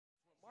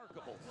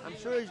I'm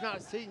sure he's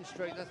not seating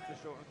straight, that's for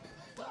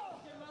sure.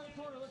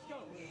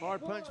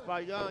 Hard punch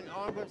by Young,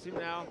 arm whips him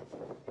now.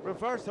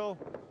 Reversal,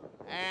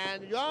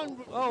 and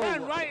Young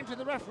ran right into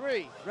the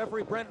referee.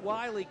 Referee Brent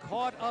Wiley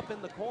caught up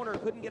in the corner,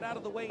 couldn't get out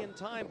of the way in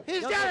time.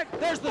 He's got it!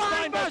 There's the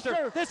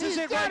spinebuster! This is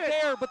it right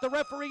there, but the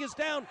referee is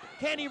down.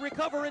 Can he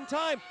recover in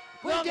time?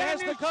 Young has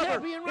the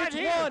cover. It's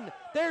one,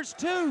 there's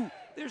two,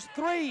 there's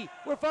three,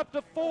 we're up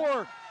to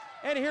four.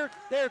 And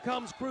there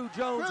comes Cru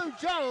Jones. Cru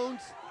Jones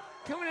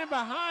coming in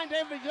behind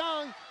David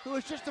Young, who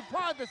was just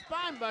applied the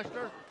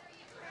spinebuster.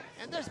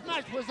 And this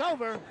match was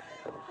over.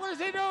 What is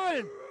he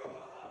doing?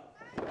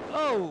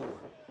 Oh.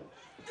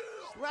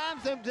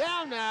 Slams him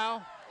down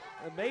now.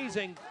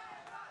 Amazing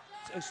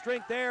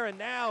strength there, and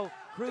now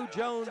Cru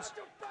Jones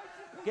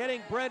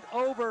getting Brent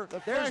over.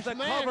 There's the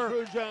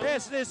cover.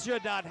 This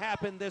should not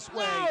happen this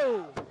way.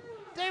 No.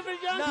 David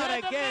Young not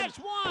again. The match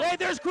won. Hey,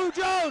 there's Cru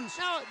Jones.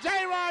 No,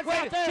 J-Rod's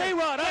out there.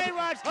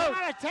 J-Rod's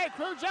trying to take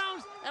Cru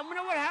Jones, and we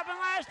know what happened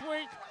last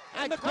week.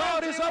 And the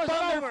crowd is up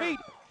on their feet.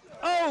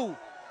 Oh,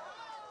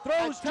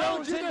 throws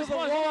Jones into the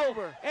wall,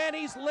 and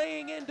he's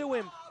laying into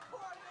him.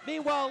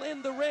 Meanwhile,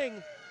 in the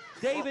ring,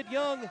 David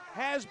Young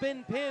has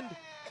been pinned.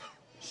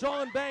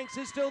 Shaun Banks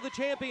is still the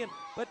champion,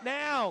 but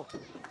now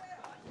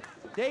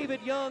David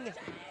Young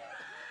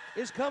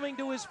is coming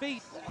to his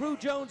feet. Cru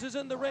Jones is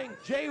in the ring.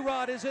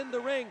 J-Rod is in the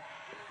ring.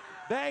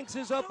 Banks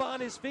is up on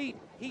his feet.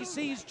 He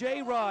sees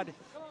J-Rod.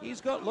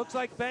 Looks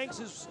like Banks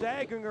is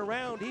staggering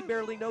around. He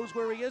barely knows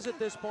where he is at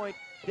this point.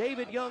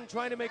 David Young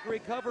trying to make a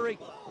recovery.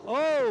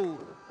 Oh,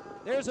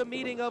 there's a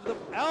meeting of the,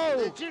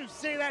 Did you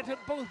see that?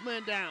 Took both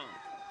men down.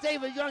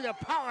 David Young, a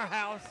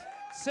powerhouse.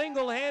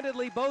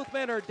 Single-handedly, both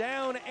men are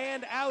down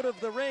and out of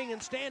the ring,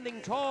 and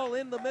standing tall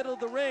in the middle of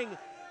the ring,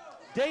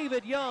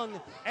 David Young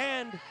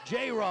and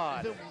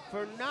J-Rod.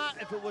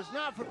 If it was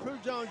not for Cru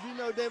Jones, you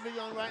know David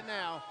Young right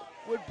now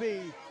would be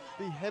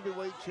the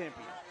heavyweight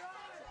champion.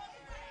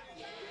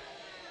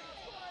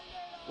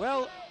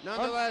 Well,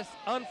 nonetheless,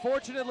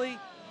 unfortunately,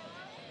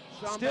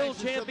 still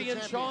champion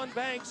Shaun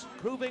Banks,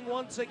 proving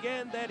once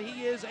again that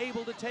he is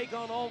able to take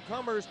on all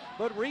comers.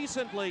 But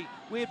recently,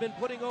 we have been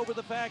putting over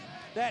the fact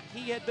that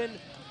he had been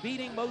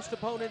beating most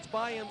opponents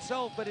by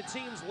himself. But it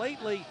seems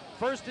lately,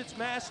 first it's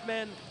masked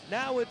men,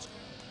 now it's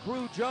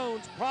Cru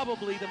Jones,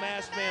 probably the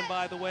masked man,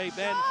 by the way,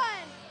 Ben.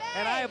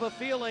 And I have a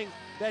feeling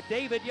that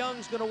David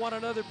Young's going to want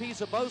another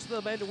piece of both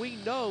of them, and we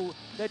know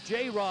that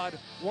J-Rod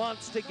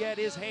wants to get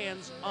his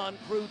hands on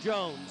Cru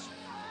Jones.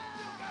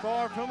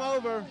 Far from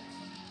over,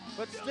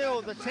 but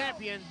still the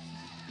champion,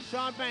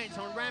 Shaun Banks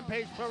on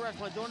Rampage Pro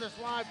Wrestling. Join us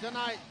live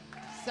tonight,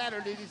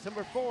 Saturday,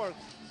 December 4th.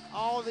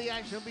 All the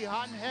action will be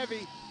hot and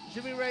heavy.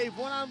 Should be ready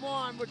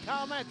one-on-one with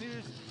Kyle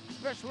Matthews,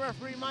 special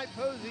referee Mike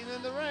Posey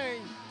in the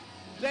ring.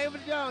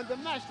 David Young, the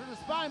master of the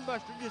spine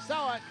buster, you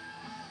saw it.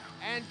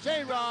 And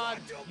J-Rod.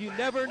 You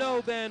never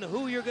know, Ben,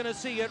 who you're going to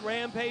see at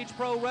Rampage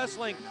Pro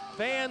Wrestling.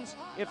 Fans,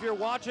 if you're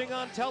watching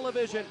on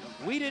television,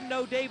 we didn't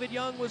know David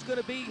Young was going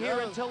to be here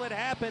until it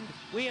happened.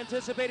 We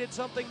anticipated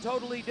something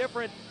totally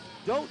different.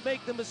 Don't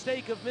make the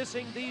mistake of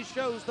missing these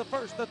shows, the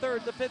 1st, the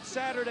 3rd, the 5th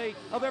Saturday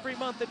of every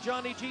month at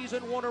Johnny G's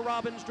in Warner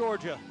Robins,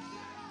 Georgia.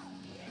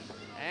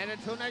 And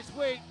until next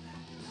week,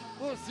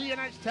 we'll see you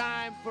next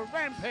time for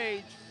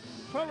Rampage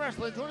Pro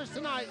Wrestling. Join us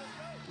tonight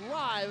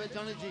live at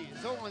Johnny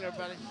G's. So long,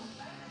 everybody.